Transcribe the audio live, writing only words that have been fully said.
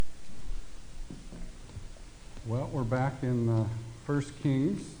Well, we're back in 1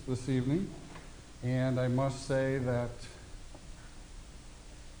 Kings this evening, and I must say that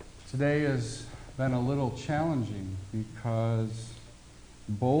today has been a little challenging because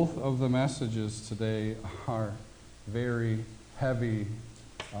both of the messages today are very heavy,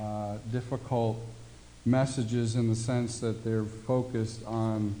 difficult messages in the sense that they're focused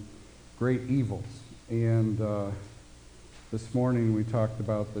on great evils. And this morning we talked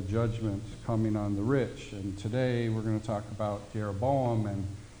about the judgment coming on the rich, and today we're going to talk about Jeroboam and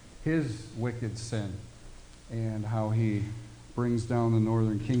his wicked sin and how he brings down the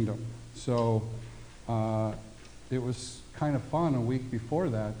northern kingdom. So it was kind of fun a week before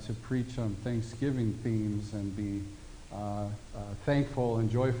that to preach on Thanksgiving themes and be thankful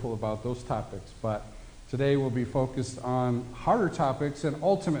and joyful about those topics. But today we'll be focused on harder topics, and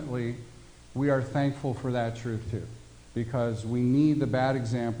ultimately we are thankful for that truth too, because we need the bad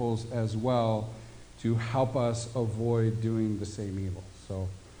examples as well to help us avoid doing the same evil. So,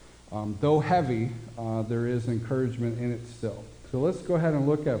 though heavy, there is encouragement in it still. So let's go ahead and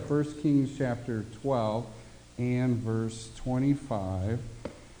look at 1 Kings chapter 12 and verse 25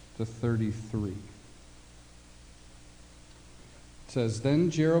 to 33. It says,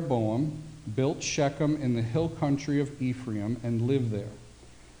 "Then Jeroboam built Shechem in the hill country of Ephraim and lived there.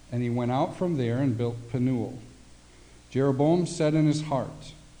 And he went out from there and built Penuel. Jeroboam said in his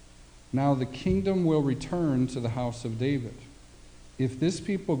heart, 'Now the kingdom will return to the house of David. If this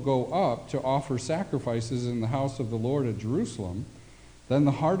people go up to offer sacrifices in the house of the Lord at Jerusalem, then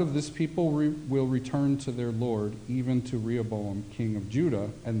the heart of this people will return to their Lord, even to Rehoboam king of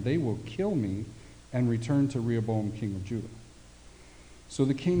Judah, and they will kill me and return to Rehoboam king of Judah.' So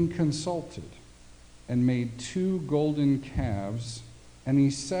the king consulted and made 2 golden calves, and he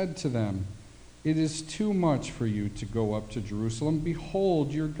said to them, 'It is too much for you to go up to Jerusalem.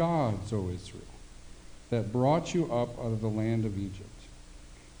 Behold your gods, O Israel, that brought you up out of the land of Egypt.'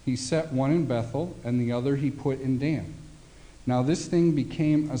 He set one in Bethel, and the other he put in Dan. Now this thing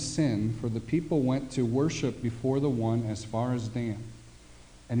became a sin, for the people went to worship before the one as far as Dan.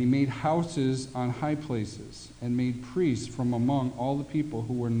 And he made houses on high places, and made priests from among all the people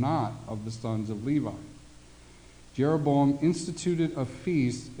who were not of the sons of Levi. Jeroboam instituted a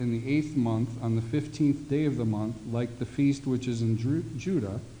feast in the 8th month on the 15th day of the month, like the feast which is in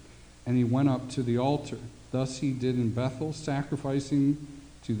Judah, and he went up to the altar. Thus he did in Bethel, sacrificing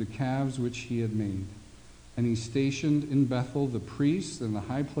to the calves which he had made. And he stationed in Bethel the priests in the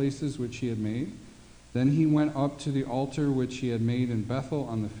high places which he had made. Then he went up to the altar which he had made in Bethel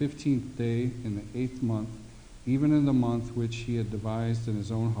on the 15th day in the 8th month, even in the month which he had devised in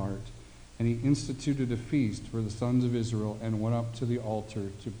his own heart. And he instituted a feast for the sons of Israel and went up to the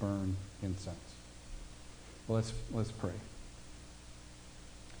altar to burn incense." Well, let's pray.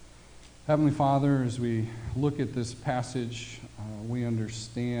 Heavenly Father, as we look at this passage, we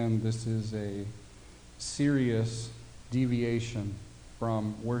understand this is a serious deviation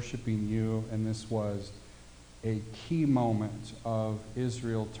from worshiping you, and this was a key moment of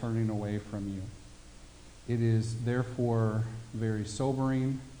Israel turning away from you. It is therefore very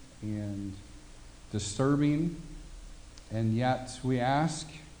sobering and disturbing, and yet we ask,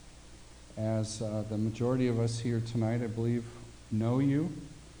 as the majority of us here tonight, I believe, know you,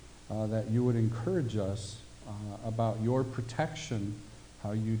 that you would encourage us about your protection,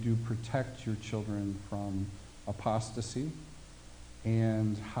 how you do protect your children from apostasy,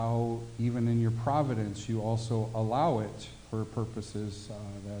 and how even in your providence you also allow it for purposes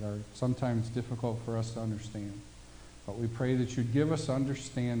that are sometimes difficult for us to understand. But we pray that you'd give us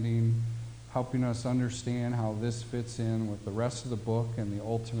understanding, helping us understand how this fits in with the rest of the book and the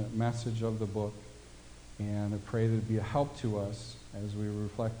ultimate message of the book. And I pray that it'd be a help to us as we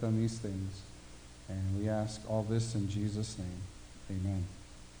reflect on these things. And we ask all this in Jesus' name. Amen.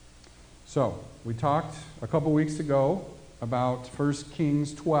 So, we talked a couple weeks ago about 1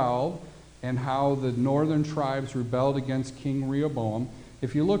 Kings 12 and how the northern tribes rebelled against King Rehoboam.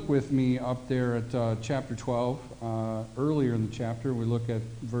 If you look with me up there at chapter 12, earlier in the chapter, we look at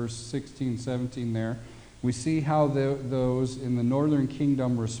verse 16, 17 there. We see how those in the northern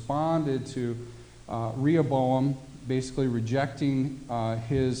kingdom responded to Rehoboam, basically rejecting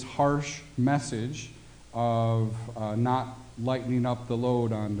his harsh message of not lightening up the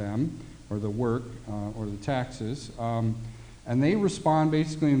load on them, or the work, or the taxes. And they respond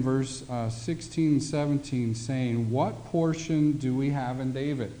basically in verse 16, 17, saying, "What portion do we have in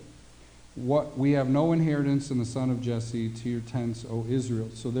David? We have no inheritance in the son of Jesse. To your tents, O Israel."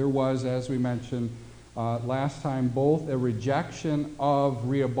 So there was, as we mentioned last time, both a rejection of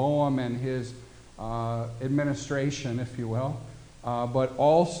Rehoboam and his administration, if you will, but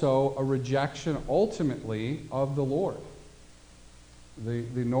also a rejection ultimately of the Lord.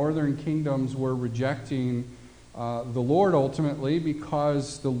 The northern kingdoms were rejecting the Lord ultimately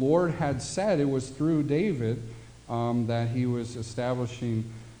because the Lord had said it was through David that he was establishing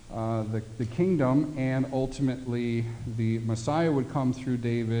the kingdom, and ultimately the Messiah would come through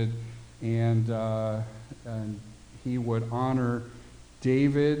David, and he would honor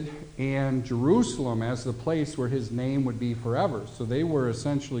David and Jerusalem as the place where his name would be forever. So they were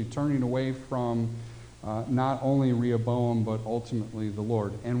essentially turning away from not only Rehoboam, but ultimately the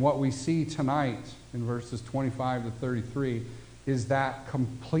Lord. And what we see tonight in verses 25 to 33 is that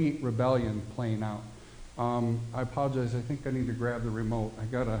complete rebellion playing out. I apologize, I think I need to grab the remote. I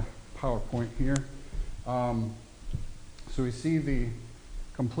got a PowerPoint here. So we see the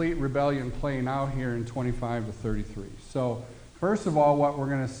complete rebellion playing out here in 25 to 33. So first of all, what we're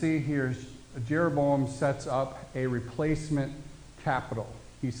going to see here is Jeroboam sets up a replacement capital.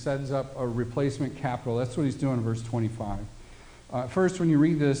 He sets up a replacement capital. That's what he's doing in verse 25. First, when you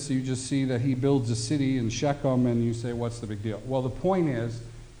read this, you just see that he builds a city in Shechem, and you say, what's the big deal? Well, the point is,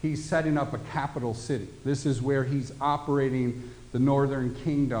 he's setting up a capital city. This is where he's operating the northern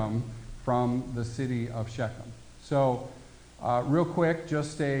kingdom from the city of Shechem. So, real quick,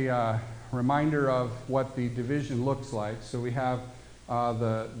 just a reminder of what the division looks like. So we have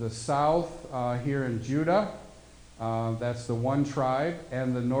the south here in Judah. That's the one tribe.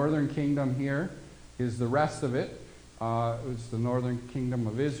 And the northern kingdom here is the rest of it. It's the northern kingdom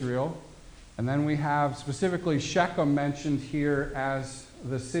of Israel. And then we have specifically Shechem mentioned here as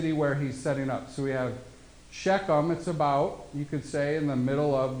the city where he's setting up. So we have Shechem, it's about, you could say, in the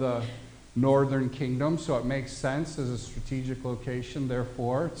middle of the northern kingdom, so it makes sense as a strategic location,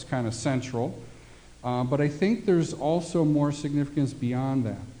 therefore it's kind of central. But I think there's also more significance beyond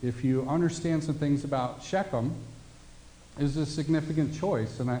that. If you understand some things about Shechem, is a significant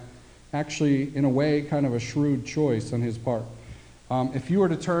choice, and actually, in a way, kind of a shrewd choice on his part. If you were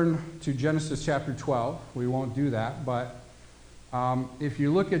to turn to Genesis chapter 12, we won't do that, but if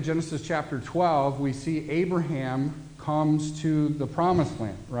you look at Genesis chapter 12, we see Abraham comes to the promised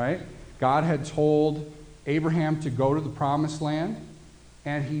land, right? God had told Abraham to go to the promised land,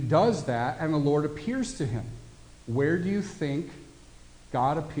 and he does that, and the Lord appears to him. Where do you think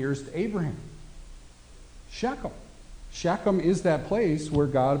God appears to Abraham? Shechem. Shechem is that place where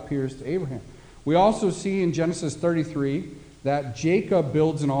God appears to Abraham. We also see in Genesis 33 that Jacob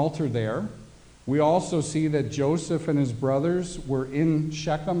builds an altar there. We also see that Joseph and his brothers were in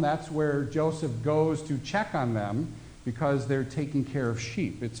Shechem. That's where Joseph goes to check on them because they're taking care of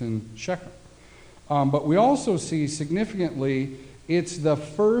sheep. It's in Shechem. But we also see significantly it's the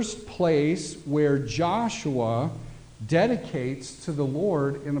first place where Joshua dedicates to the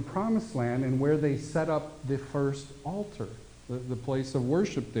Lord in the promised land, and where they set up the first altar. The place of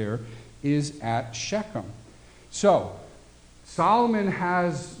worship there is at Shechem. So, Solomon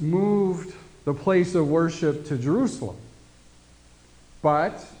has moved the place of worship to Jerusalem.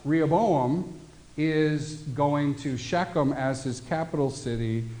 But Rehoboam is going to Shechem as his capital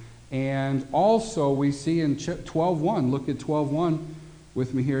city. And also we see in 12:1, look at 12:1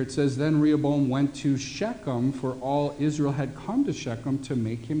 with me here. It says, then Rehoboam went to Shechem, for all Israel had come to Shechem to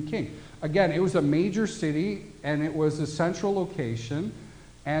make him king. Again, it was a major city, and it was a central location.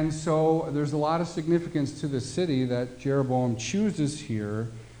 And so there's a lot of significance to the city that Jeroboam chooses here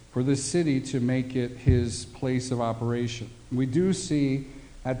for the city to make it his place of operation. We do see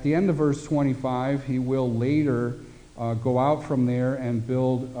at the end of verse 25, he will later go out from there and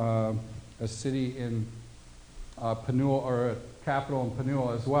build a city in Penuel, or a capital in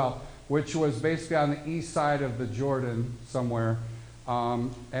Penuel as well, which was basically on the east side of the Jordan somewhere.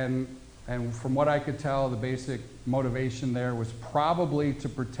 And from what I could tell, the basic motivation there was probably to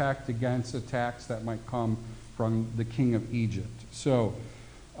protect against attacks that might come from the king of Egypt. So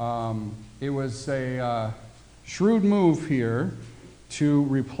it was a shrewd move here to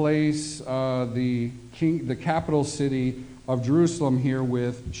replace the capital city of Jerusalem here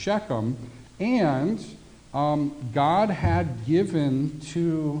with Shechem. And God had given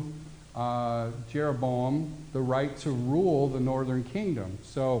to Jeroboam the right to rule the northern kingdom.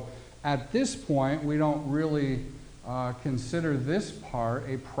 So at this point, we don't really consider this part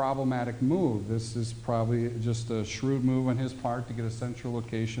a problematic move. This is probably just a shrewd move on his part to get a central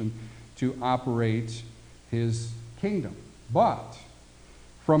location to operate his kingdom. But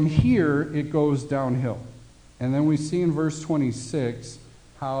from here, it goes downhill. And then we see in verse 26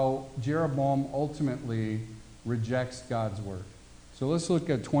 how Jeroboam ultimately rejects God's word. So let's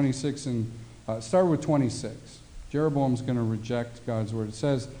look at 26 and start with 26. Jeroboam's going to reject God's word. It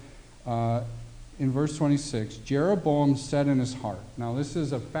says in verse 26, Jeroboam said in his heart. Now, this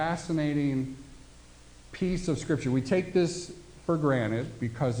is a fascinating piece of Scripture. We take this for granted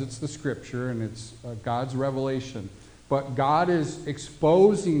because it's the Scripture and it's God's revelation. But God is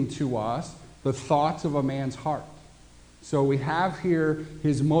exposing to us the thoughts of a man's heart. So we have here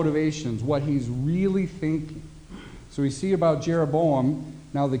his motivations, what he's really thinking. So we see about Jeroboam,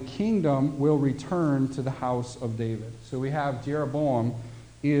 now the kingdom will return to the house of David. So we have Jeroboam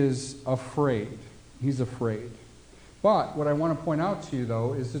is afraid. He's afraid. But what I want to point out to you,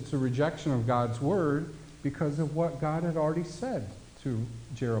 though, is it's a rejection of God's word because of what God had already said to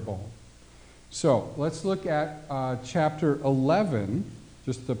Jeroboam. So let's look at chapter 11,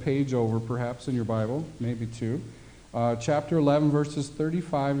 just a page over perhaps in your Bible, maybe two. Chapter 11, verses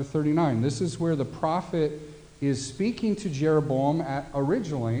 35 to 39. This is where the prophet is speaking to Jeroboam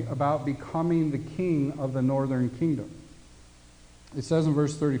originally about becoming the king of the northern kingdom. It says in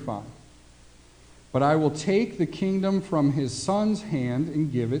verse 35, "But I will take the kingdom from his son's hand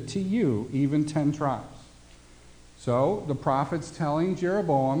and give it to you, even 10 tribes. So the prophet's telling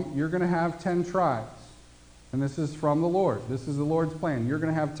Jeroboam, you're going to have 10 tribes. And this is from the Lord. This is the Lord's plan. You're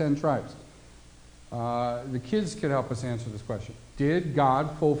going to have 10 tribes. The kids could help us answer this question. Did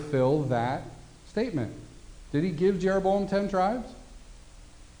God fulfill that statement? Did he give Jeroboam 10 tribes?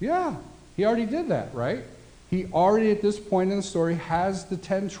 Yeah, he already did that, right? He already, at this point in the story, has the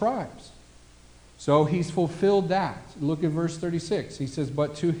 10 tribes. So he's fulfilled that. Look at verse 36. He says,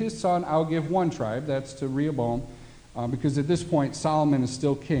 "But to his son I'll give 1 tribe." That's to Rehoboam, because at this point Solomon is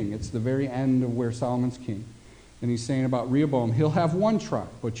still king. It's the very end of where Solomon's king. And he's saying about Rehoboam, he'll have 1 tribe,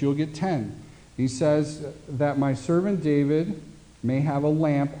 but you'll get 10. He says that my servant David may have a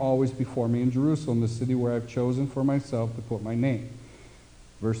lamp always before me in Jerusalem, the city where I've chosen for myself to put my name.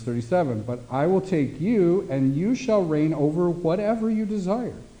 Verse 37, "But I will take you, and you shall reign over whatever you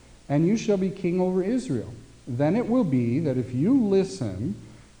desire, and you shall be king over Israel. Then it will be that if you listen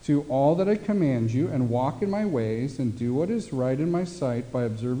to all that I command you, and walk in my ways, and do what is right in my sight by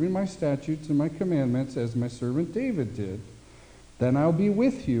observing my statutes and my commandments, as my servant David did, then I'll be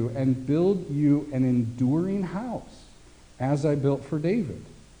with you and build you an enduring house, as I built for David,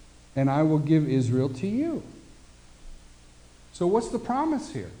 and I will give Israel to you." So what's the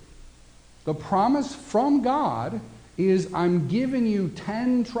promise here? The promise from God is I'm giving you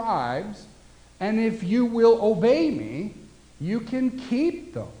 10 tribes, and if you will obey me, you can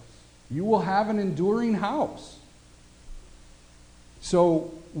keep those. You will have an enduring house.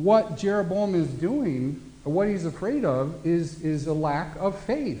 So what Jeroboam is doing, what he's afraid of, is a lack of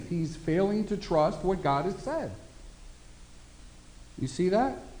faith. He's failing to trust what God has said. You see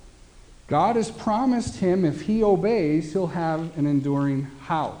that? God has promised him if he obeys, he'll have an enduring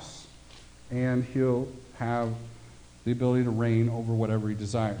house. And he'll have the ability to reign over whatever he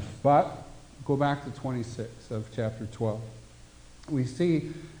desires. But go back to 26 of chapter 12. We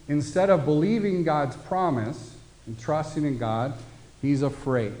see instead of believing God's promise and trusting in God, he's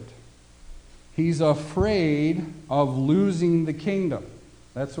afraid. He's afraid of losing the kingdom.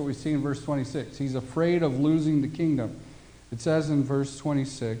 That's what we see in verse 26. He's afraid of losing the kingdom. It says in verse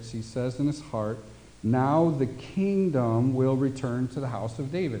 26, he says in his heart, "Now the kingdom will return to the house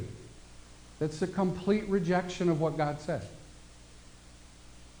of David." That's a complete rejection of what God said.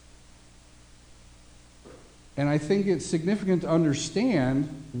 And I think it's significant to understand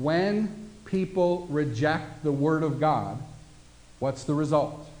when people reject the word of God, what's the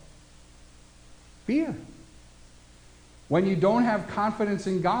result? Fear. When you don't have confidence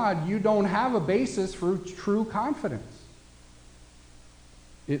in God, you don't have a basis for true confidence.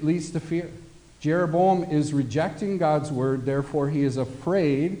 It leads to fear. Jeroboam is rejecting God's word, therefore he is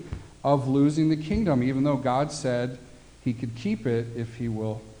afraid of losing the kingdom, even though God said he could keep it if he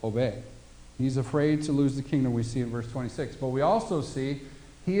will obey. He's afraid to lose the kingdom, we see in verse 26. But we also see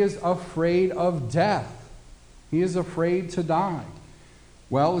he is afraid of death. He is afraid to die.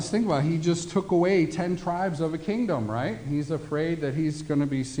 Well, let's think about it. He just took away 10 tribes of a kingdom, right? He's afraid that he's going to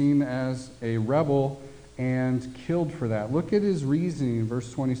be seen as a rebel and killed for that. Look at his reasoning in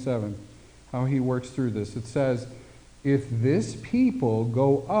verse 27, how he works through this. It says, "If this people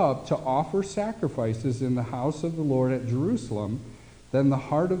go up to offer sacrifices in the house of the Lord at Jerusalem, then the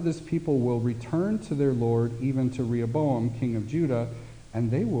heart of this people will return to their Lord, even to Rehoboam, king of Judah, and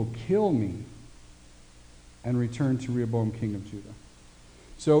they will kill me and return to Rehoboam, king of Judah."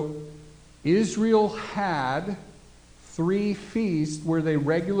 So Israel had 3 feasts where they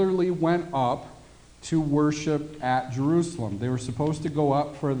regularly went up to worship at Jerusalem. They were supposed to go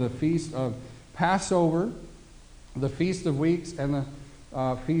up for the feast of Passover, the Feast of Weeks, and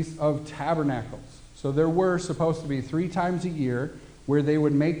the Feast of Tabernacles. So there were supposed to be 3 times a year where they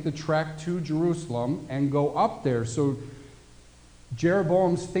would make the trek to Jerusalem and go up there. So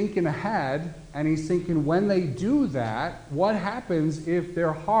Jeroboam's thinking ahead, and he's thinking, when they do that, what happens if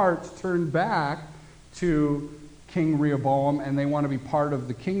their hearts turn back to King Rehoboam and they want to be part of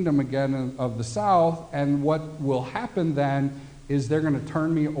the kingdom again of the south? And what will happen then is they're going to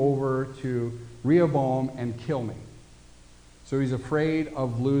turn me over to Rehoboam and kill me. So he's afraid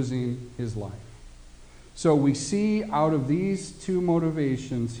of losing his life. So we see out of these two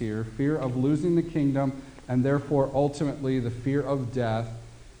motivations here, fear of losing the kingdom and therefore ultimately the fear of death,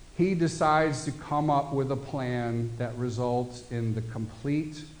 he decides to come up with a plan that results in the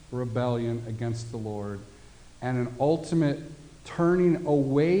complete rebellion against the Lord and an ultimate turning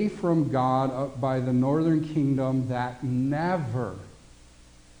away from God by the northern kingdom that never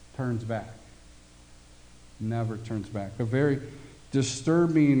turns back. Never turns back. A very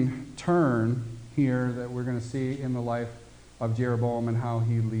disturbing turn here that we're going to see in the life of Jeroboam and how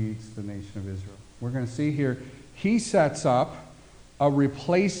he leads the nation of Israel. We're going to see here, he sets up a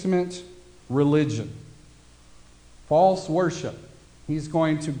replacement religion. False worship. He's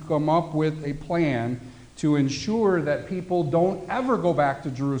going to come up with a plan to ensure that people don't ever go back to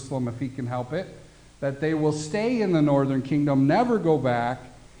Jerusalem if he can help it, that they will stay in the northern kingdom, never go back,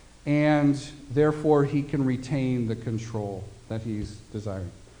 and therefore he can retain the control that he's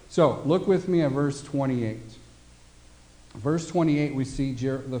desiring. So, look with me at verse 28. Verse 28, we see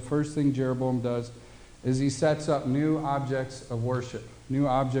the first thing Jeroboam does is he sets up new objects of worship. New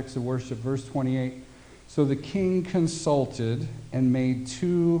objects of worship. Verse 28, so the king consulted and made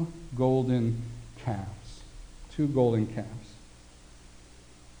 2 golden calves. 2 golden calves.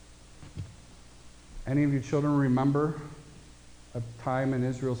 Any of you children remember a time in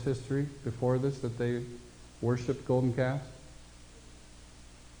Israel's history before this that they worshipped golden calves?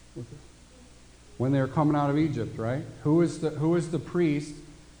 When they were coming out of Egypt, right? Who was the priest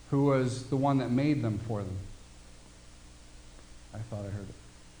who was the one that made them for them? I thought I heard it.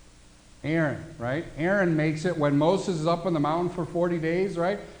 Aaron, right? Aaron makes it when Moses is up on the mountain for 40 days,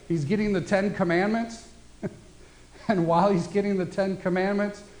 right? He's getting the 10 commandments. And while he's getting the 10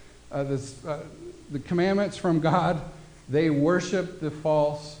 commandments, the commandments from God, they worship the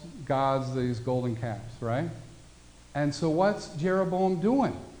false gods, these golden calves, right? And so what's Jeroboam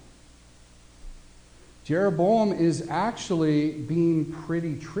doing? Jeroboam is actually being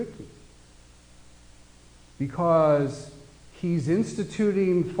pretty tricky because he's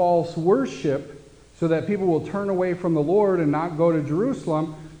instituting false worship so that people will turn away from the Lord and not go to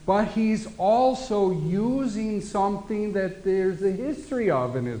Jerusalem, but he's also using something that there's a history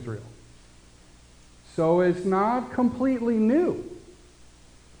of in Israel. So it's not completely new.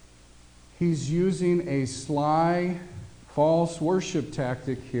 He's using a sly, false worship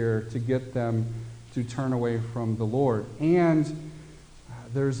tactic here to get them to turn away from the Lord. And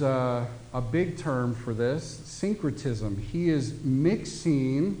there's a big term for this, syncretism. He is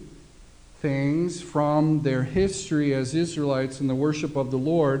mixing things from their history as Israelites in the worship of the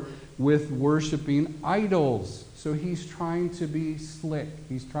Lord with worshiping idols. So he's trying to be slick.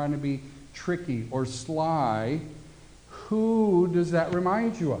 He's trying to be tricky or sly. Who does that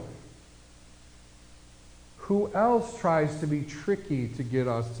remind you of? Who else tries to be tricky to get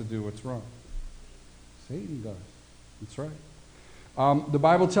us to do what's wrong? Satan does. That's right. The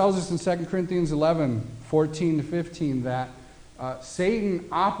Bible tells us in 2 Corinthians 11, 14 to 15, that Satan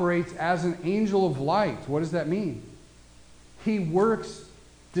operates as an angel of light. What does that mean? He works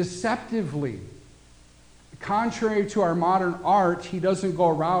deceptively. Contrary to our modern art, he doesn't go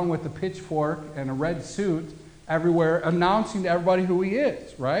around with a pitchfork and a red suit everywhere announcing to everybody who he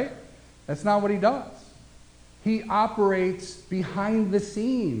is, right? That's not what he does. He operates behind the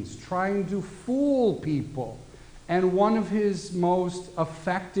scenes, trying to fool people. And one of his most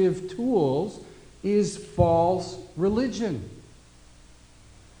effective tools is false religion.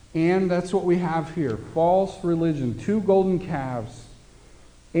 And that's what we have here, false religion, 2 golden calves.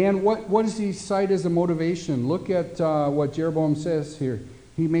 And what does he cite as a motivation? Look at what Jeroboam says here.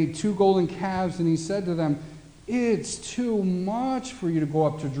 He made 2 golden calves, and he said to them, it's too much for you to go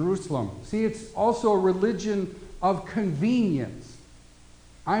up to Jerusalem. See, it's also a religion of convenience.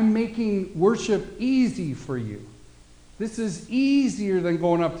 I'm making worship easy for you. This is easier than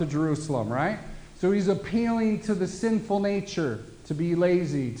going up to Jerusalem, right? So he's appealing to the sinful nature, to be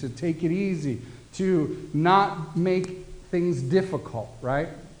lazy, to take it easy, to not make things difficult, right?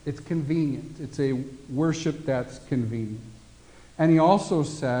 It's convenient. It's a worship that's convenient. And he also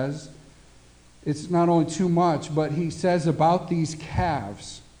says, it's not only too much, but he says about these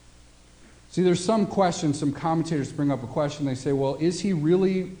calves. See, there's some questions, some commentators bring up a question. They say, well, is he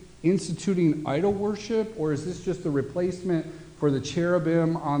really instituting idol worship, or is this just a replacement for the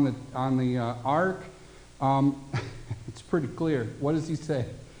cherubim on the ark, it's pretty clear. What does he say?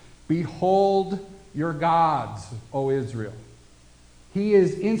 Behold your gods, O Israel. He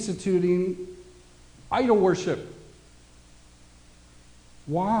is instituting idol worship.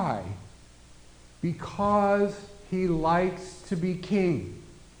 Why? Because he likes to be king.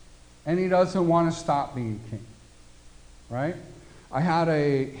 And he doesn't want to stop being king. Right? I had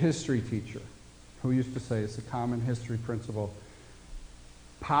a history teacher who used to say, it's a common history principle,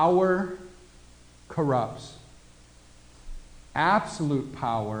 power corrupts. Absolute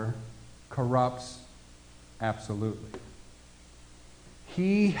power corrupts absolutely.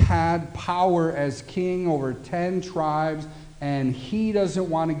 He had power as king over 10 tribes, and he doesn't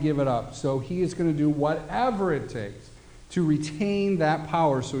want to give it up. So he is going to do whatever it takes to retain that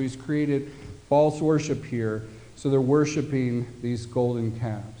power. So he's created false worship here. So they're worshiping these golden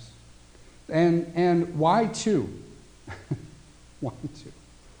calves. And why two? Why two?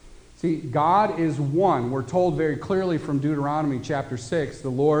 See, God is one. We're told very clearly from Deuteronomy chapter 6, the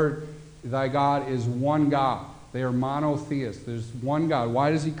Lord thy God is one God. They are monotheists. There's one God. Why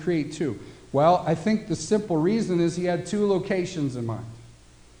does he create two? Well, I think the simple reason is he had two locations in mind.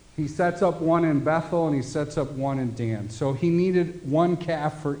 He sets up one in Bethel and he sets up one in Dan. So he needed one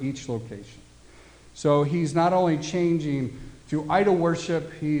calf for each location. So he's not only changing to idol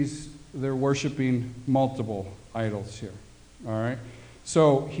worship, they're worshiping multiple idols here. All right?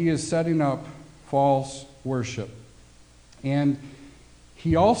 So he is setting up false worship. And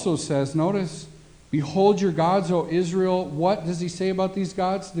he also says, notice, behold your gods, O Israel. What does he say about these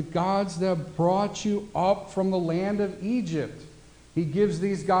gods? The gods that brought you up from the land of Egypt. He gives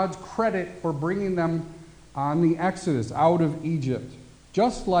these gods credit for bringing them on the Exodus out of Egypt.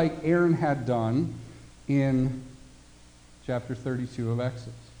 Just like Aaron had done in chapter 32 of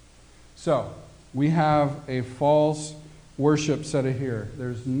Exodus. So, we have a false worship set of here.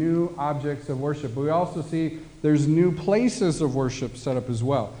 There's new objects of worship. But we also see there's new places of worship set up as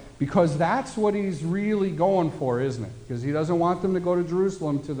well. Because that's what he's really going for, isn't it? Because he doesn't want them to go to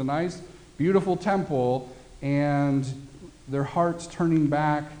Jerusalem to the nice, beautiful temple and their hearts turning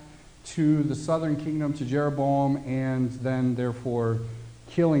back to the southern kingdom, to Jeroboam, and then therefore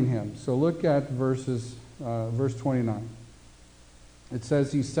killing him. So look at verse 29. It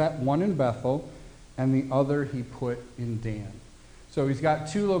says he set one in Bethel and the other he put in Dan. So he's got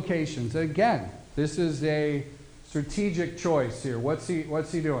two locations. Again, this is a strategic choice here. What's he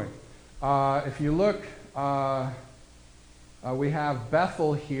doing? If you look, we have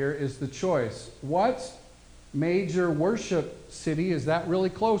Bethel here is the choice. What major worship city is that really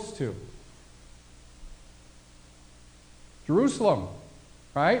close to? Jerusalem,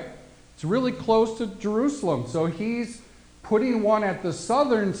 right? It's really close to Jerusalem. So he's putting one at the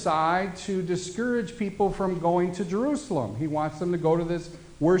southern side to discourage people from going to Jerusalem. He wants them to go to this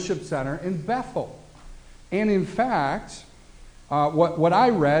worship center in Bethel. And in fact, what I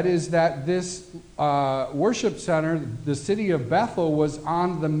read is that this worship center, the city of Bethel, was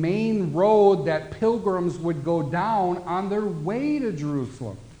on the main road that pilgrims would go down on their way to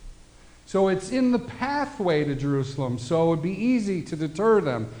Jerusalem. So it's in the pathway to Jerusalem, so it would be easy to deter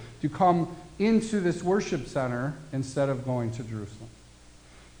them to come into this worship center instead of going to Jerusalem.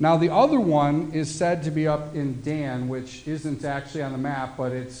 Now, the other one is said to be up in Dan, which isn't actually on the map,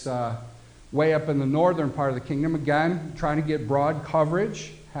 but it's way up in the northern part of the kingdom. Again, trying to get broad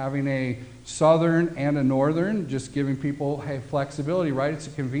coverage, having a southern and a northern, just giving people, hey, flexibility, right? It's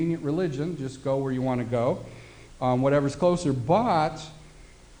a convenient religion. Just go where you want to go, whatever's closer. But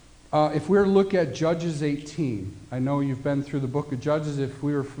if we were to look at Judges 18, I know you've been through the book of Judges. If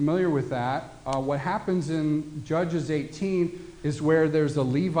we were familiar with that, what happens in Judges 18 is where there's a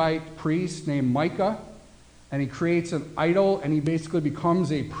Levite priest named Micah, and he creates an idol, and he basically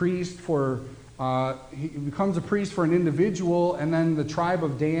becomes a priest for an individual, and then the tribe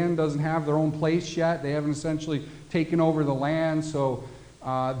of Dan doesn't have their own place yet. They haven't essentially taken over the land, so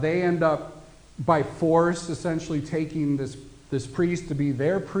they end up by force essentially taking this priest to be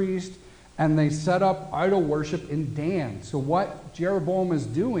their priest, and they set up idol worship in Dan. So what Jeroboam is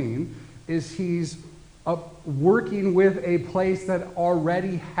doing is he's working with a place that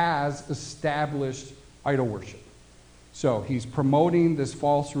already has established idol worship. So he's promoting this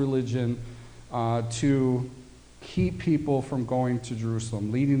false religion to keep people from going to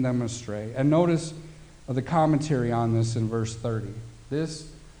Jerusalem, leading them astray. And notice the commentary on this in verse 30.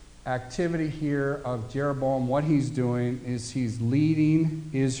 This activity here of Jeroboam, what he's doing is he's leading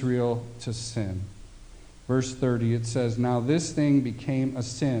Israel to sin. Verse 30, it says, "Now this thing became a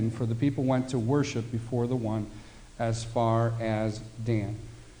sin, for the people went to worship before the one as far as Dan."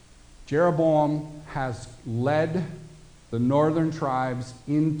 Jeroboam has led the northern tribes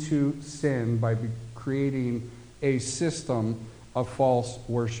into sin by creating a system of false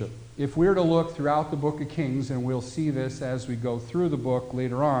worship. If we were to look throughout the book of Kings, and we'll see this as we go through the book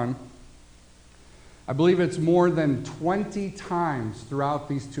later on, I believe it's more than 20 times throughout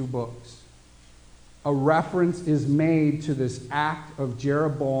these two books, a reference is made to this act of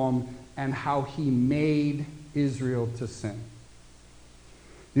Jeroboam and how he made Israel to sin.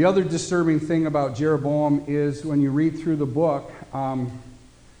 The other disturbing thing about Jeroboam is when you read through the book,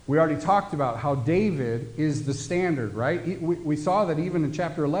 we already talked about how David is the standard, right? We saw that even in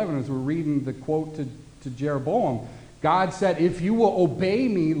chapter 11 as we're reading the quote to Jeroboam. God said, if you will obey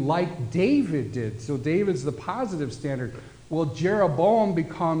me like David did. So David's the positive standard. Well, Jeroboam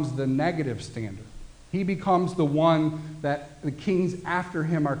becomes the negative standard. He becomes the one that the kings after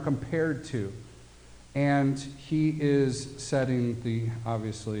him are compared to. And he is setting the,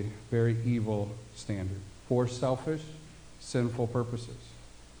 obviously, very evil standard for selfish, sinful purposes.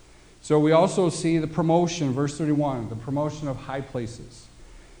 So we also see the promotion, verse 31, the promotion of high places.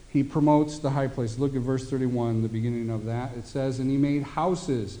 He promotes the high places. Look at verse 31, the beginning of that. It says, and he made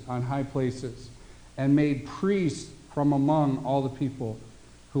houses on high places and made priests from among all the people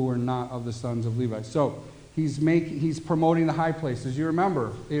who were not of the sons of Levi. So he's promoting the high places. You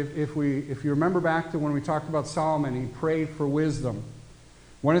remember, if you remember back to when we talked about Solomon, he prayed for wisdom.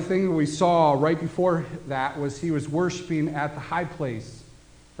 One of the things we saw right before that was he was worshiping at the high place,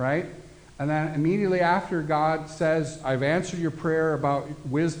 right? And then immediately after, God says, I've answered your prayer about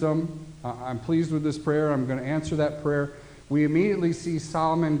wisdom. I'm pleased with this prayer. I'm going to answer that prayer. We immediately see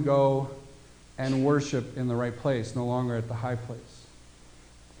Solomon go and worship in the right place, no longer at the high place.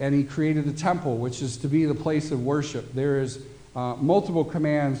 And he created the temple, which is to be the place of worship. There is multiple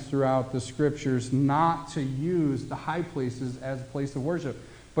commands throughout the scriptures not to use the high places as a place of worship.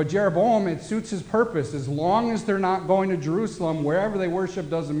 But Jeroboam, it suits his purpose. As long as they're not going to Jerusalem, wherever they worship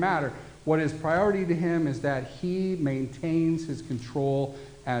doesn't matter. What is priority to him is that he maintains his control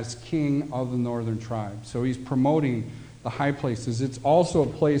as king of the northern tribe. So he's promoting the high places. It's also a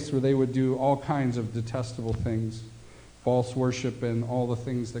place where they would do all kinds of detestable things, false worship and all the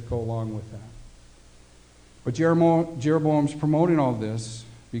things that go along with that. But Jeroboam's promoting all this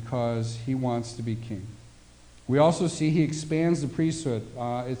because he wants to be king. We also see he expands the priesthood.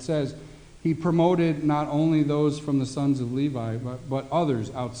 It says he promoted not only those from the sons of Levi, but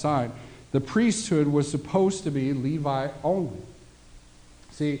others outside. The priesthood was supposed to be Levi only.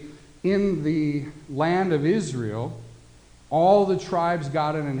 See, in the land of Israel, all the tribes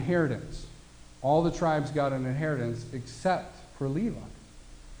got an inheritance. All the tribes got an inheritance except for Levi.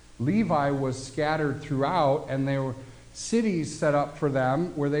 Levi was scattered throughout, and there were cities set up for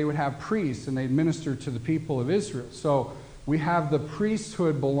them where they would have priests and they'd minister to the people of Israel. So we have the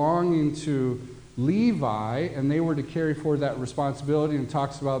priesthood belonging to Levi, and they were to carry forward that responsibility, and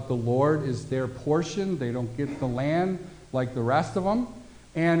talks about the Lord is their portion. They don't get the land like the rest of them.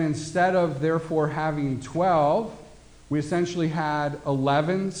 And instead of therefore having 12, we essentially had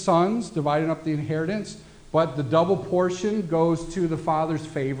 11 sons dividing up the inheritance, but the double portion goes to the father's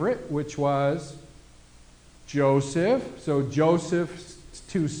favorite, which was Joseph. So Joseph's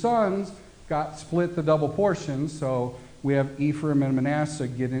two sons got split the double portion, so we have Ephraim and Manasseh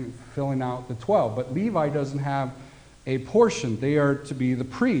filling out the 12. But Levi doesn't have a portion. They are to be the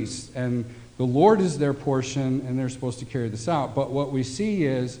priests, and the Lord is their portion, and they're supposed to carry this out. But what we see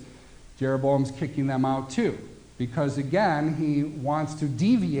is Jeroboam's kicking them out too, because again, he wants to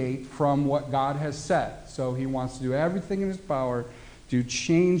deviate from what God has said. So he wants to do everything in his power to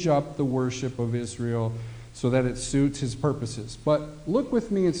change up the worship of Israel so that it suits his purposes. But look with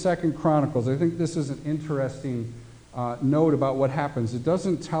me at 2 Chronicles. I think this is an interesting note about what happens. It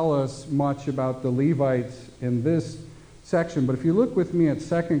doesn't tell us much about the Levites in this section, but if you look with me at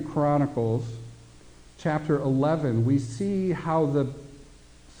 2 Chronicles chapter 11, we see how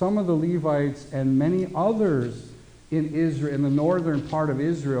some of the Levites and many others in Israel, in the northern part of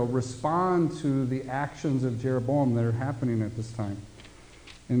Israel, respond to the actions of Jeroboam that are happening at this time.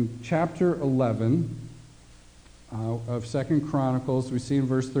 In chapter 11 of 2 Chronicles, we see in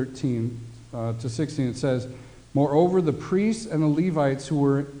verse 13 to 16, it says, moreover, the priests and the Levites who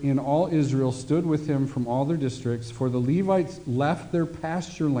were in all Israel stood with him from all their districts, for the Levites left their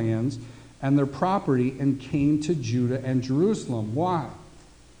pasture lands and their property and came to Judah and Jerusalem. Why?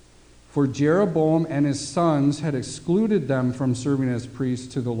 For Jeroboam and his sons had excluded them from serving as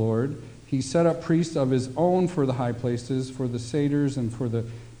priests to the Lord. He set up priests of his own for the high places, for the satyrs and for the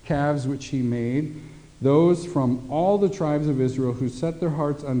calves which he made. Those from all the tribes of Israel who set their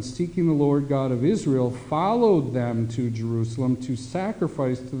hearts on seeking the Lord God of Israel followed them to Jerusalem to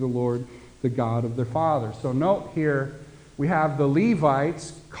sacrifice to the Lord, the God of their fathers. So note here We have the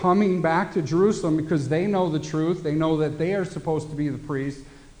Levites coming back to Jerusalem because they know the truth. They know that they are supposed to be the priests.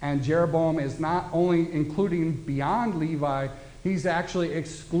 And Jeroboam is not only including beyond Levi, he's actually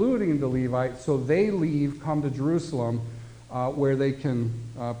excluding the Levites. So they leave, come to Jerusalem, where they can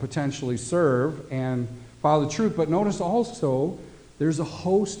potentially serve and follow the truth. But notice also, there's a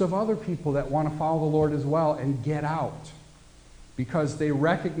host of other people that want to follow the Lord as well and get out, because they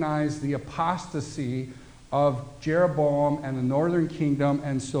recognize the apostasy of Jeroboam and the northern kingdom,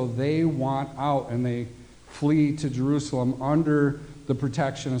 and so they want out, and they flee to Jerusalem under the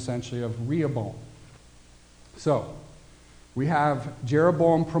protection, essentially, of Rehoboam. So, we have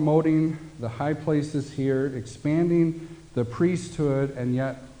Jeroboam promoting the high places here, expanding the priesthood, and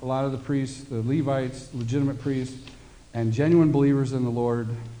yet a lot of the priests, the Levites, legitimate priests, and genuine believers in the Lord,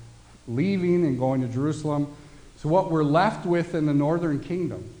 leaving and going to Jerusalem. So what we're left with in the northern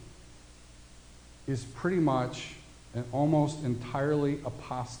kingdom is pretty much an almost entirely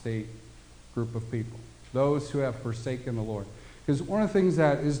apostate group of people, those who have forsaken the Lord. Because one of the things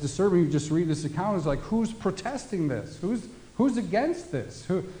that is disturbing, you just read this account, is like, who's protesting this? Who's against this?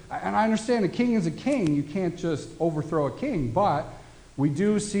 And I understand a king is a king. You can't just overthrow a king. But we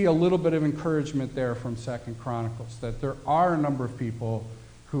do see a little bit of encouragement there from 2 Chronicles, that there are a number of people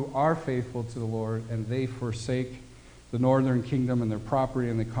who are faithful to the Lord, and they forsake the northern kingdom and their property,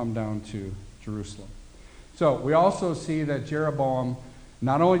 and they come down to Jerusalem. So we also see that Jeroboam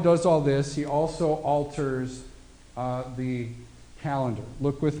not only does all this, he also alters the calendar.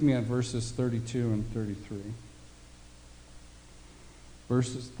 Look with me at verses 32 and 33.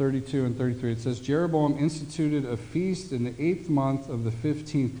 Verses 32 and 33. It says, Jeroboam instituted a feast in the 8th month of the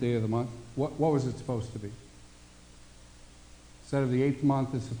 15th day of the month. What was it supposed to be? Instead of the 8th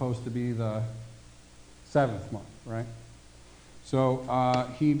month, it's supposed to be the 7th month, right? So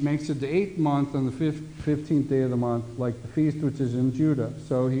he makes it the 8th month on the 15th day of the month, like the feast which is in Judah.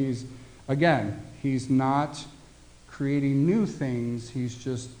 So he's not creating new things, he's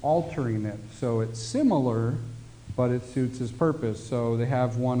just altering it. So it's similar, but it suits his purpose. So they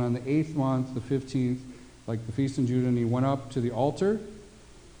have one on the 8th month, the 15th, like the feast in Judah, and he went up to the altar.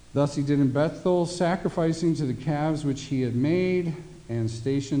 Thus he did in Bethel, sacrificing to the calves which he had made, and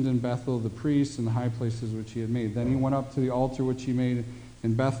stationed in Bethel the priests in the high places which he had made. Then he went up to the altar which he made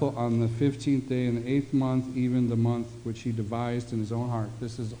in Bethel on the 15th day in the 8th month, even the month which he devised in his own heart.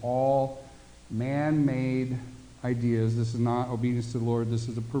 This is all man-made ideas. This is not obedience to the Lord. This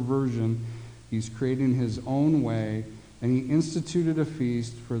is a perversion. He's creating his own way, and he instituted a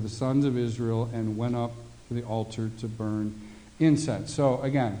feast for the sons of Israel and went up to the altar to burn incense. So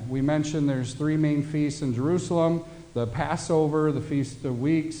again, we mentioned there's 3 main feasts in Jerusalem: the Passover, the Feast of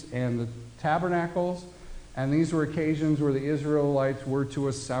Weeks, and the Tabernacles. And these were occasions where the Israelites were to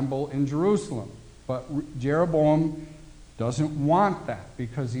assemble in Jerusalem. But Jeroboam doesn't want that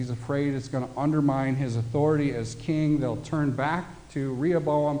because he's afraid it's going to undermine his authority as king. They'll turn back to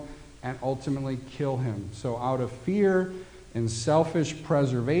Rehoboam and ultimately kill him. So out of fear and selfish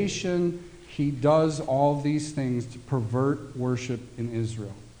preservation, he does all these things to pervert worship in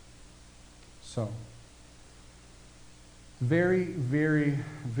Israel. So, very, very,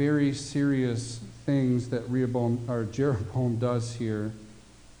 very serious things that Jeroboam does here.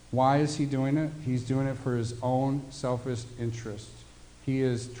 Why is he doing it? He's doing it for his own selfish interest. He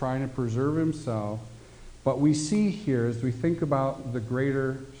is trying to preserve himself. But we see here, as we think about the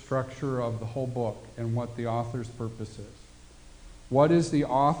greater structure of the whole book and what the author's purpose is. What is the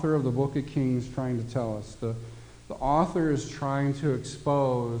author of the Book of Kings trying to tell us? The author is trying to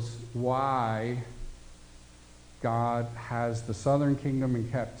expose why God has the southern kingdom in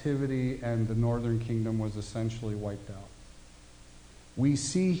captivity and the northern kingdom was essentially wiped out. We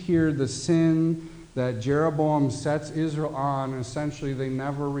see here the sin that Jeroboam sets Israel on, and essentially they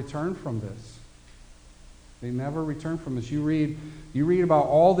never return from this. They never return from this. You read about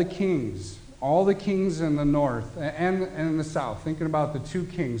all the kings in the north and in the south, thinking about the 2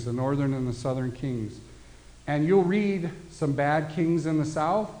 kings, the northern and the southern kings. And you'll read some bad kings in the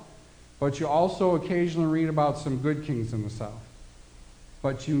south, but you also occasionally read about some good kings in the south.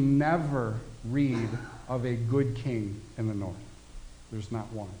 But you never read of a good king in the north. There's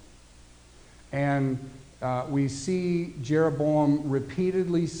not one. And we see Jeroboam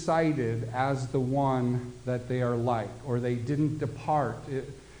repeatedly cited as the one that they are like, or they didn't depart.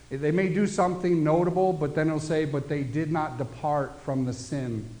 They may do something notable, but then it'll say, but they did not depart from the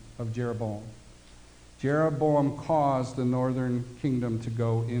sin of Jeroboam. Jeroboam caused the northern kingdom to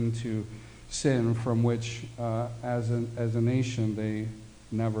go into sin from which, as a nation, they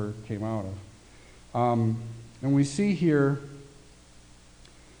never came out of. And we see here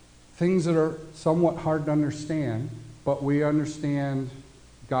things that are somewhat hard to understand, but we understand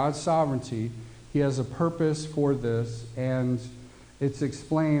God's sovereignty. He has a purpose for this, and it's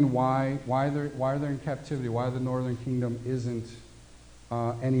explained why they're in captivity, why the northern kingdom isn't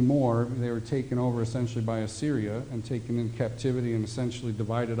anymore. They were taken over essentially by Assyria and taken in captivity and essentially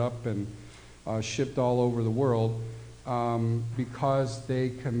divided up and shipped all over the world because they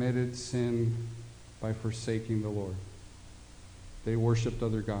committed sin by forsaking the Lord. They worshiped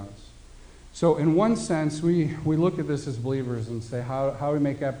other gods. So in one sense, we look at this as believers and say how we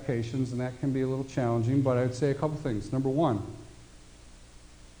make applications, and that can be a little challenging, but I would say a couple things. Number one,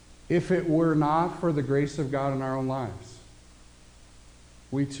 if it were not for the grace of God in our own lives,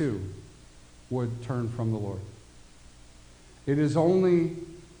 we too would turn from the Lord. It is only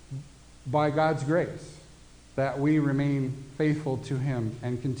by God's grace that we remain faithful to Him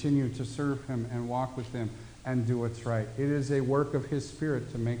and continue to serve Him and walk with Him and do what's right. It is a work of His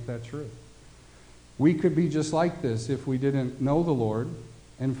Spirit to make that true. We could be just like this if we didn't know the Lord.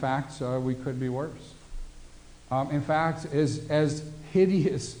 In fact, we could be worse. In fact, as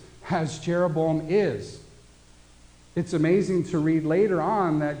hideous as Jeroboam is, it's amazing to read later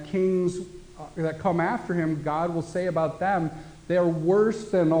on that kings that come after him, God will say about them, they're worse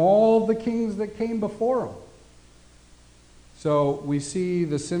than all the kings that came before him. So we see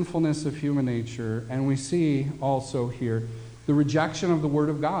the sinfulness of human nature, and we see also here the rejection of the Word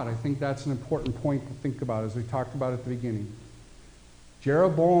of God. I think that's an important point to think about, as we talked about at the beginning.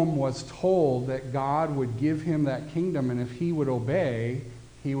 Jeroboam was told that God would give him that kingdom, and if he would obey,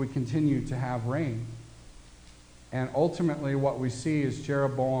 he would continue to have reign. And ultimately what we see is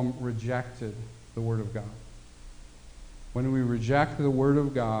Jeroboam rejected the Word of God. When we reject the Word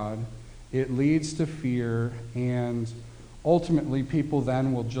of God, it leads to fear, and ultimately people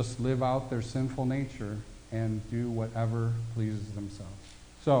then will just live out their sinful nature and do whatever pleases themselves.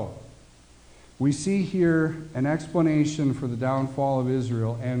 So, we see here an explanation for the downfall of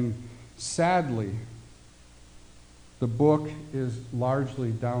Israel, and sadly, the book is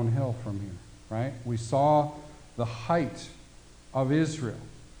largely downhill from here, right? We saw the height of Israel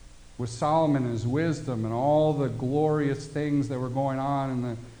with Solomon and his wisdom and all the glorious things that were going on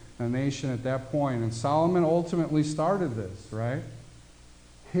in the nation at that point. And Solomon ultimately started this, right?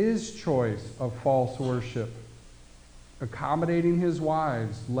 His choice of false worship, accommodating his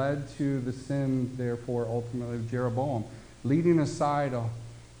wives, led to the sin, therefore, ultimately of Jeroboam, leading aside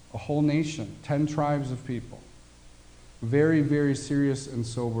a whole nation, 10 tribes of people. Very, very serious and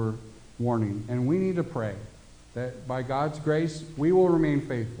sober warning. And we need to pray that by God's grace, we will remain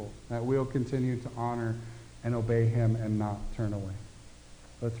faithful, that we'll continue to honor and obey Him and not turn away.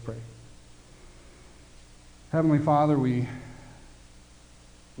 Let's pray. Heavenly Father, we've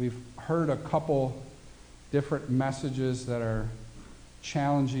heard a couple different messages that are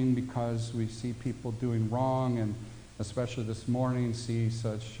challenging because we see people doing wrong, and especially this morning see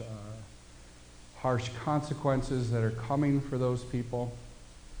such harsh consequences that are coming for those people.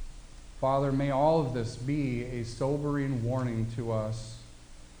 Father, may all of this be a sobering warning to us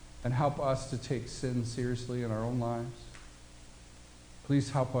and help us to take sin seriously in our own lives.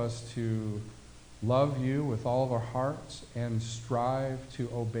 Please help us to love you with all of our hearts and strive to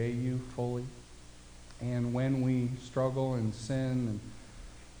obey you fully. And when we struggle and sin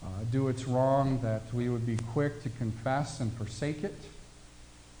and do what's wrong, that we would be quick to confess and forsake it.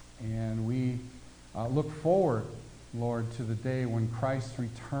 And we look forward, Lord, to the day when Christ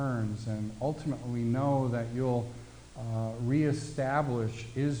returns, and ultimately we know that you'll reestablish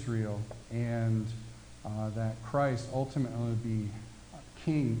Israel, and that Christ ultimately will be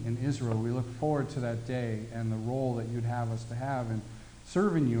king in Israel. We look forward to that day and the role that you'd have us to have in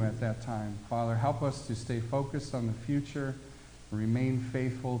serving you at that time. Father, help us to stay focused on the future, remain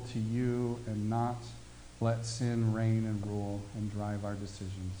faithful to you, and not let sin reign and rule and drive our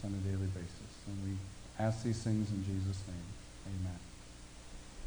decisions on a daily basis. And we ask these things in Jesus' name. Amen.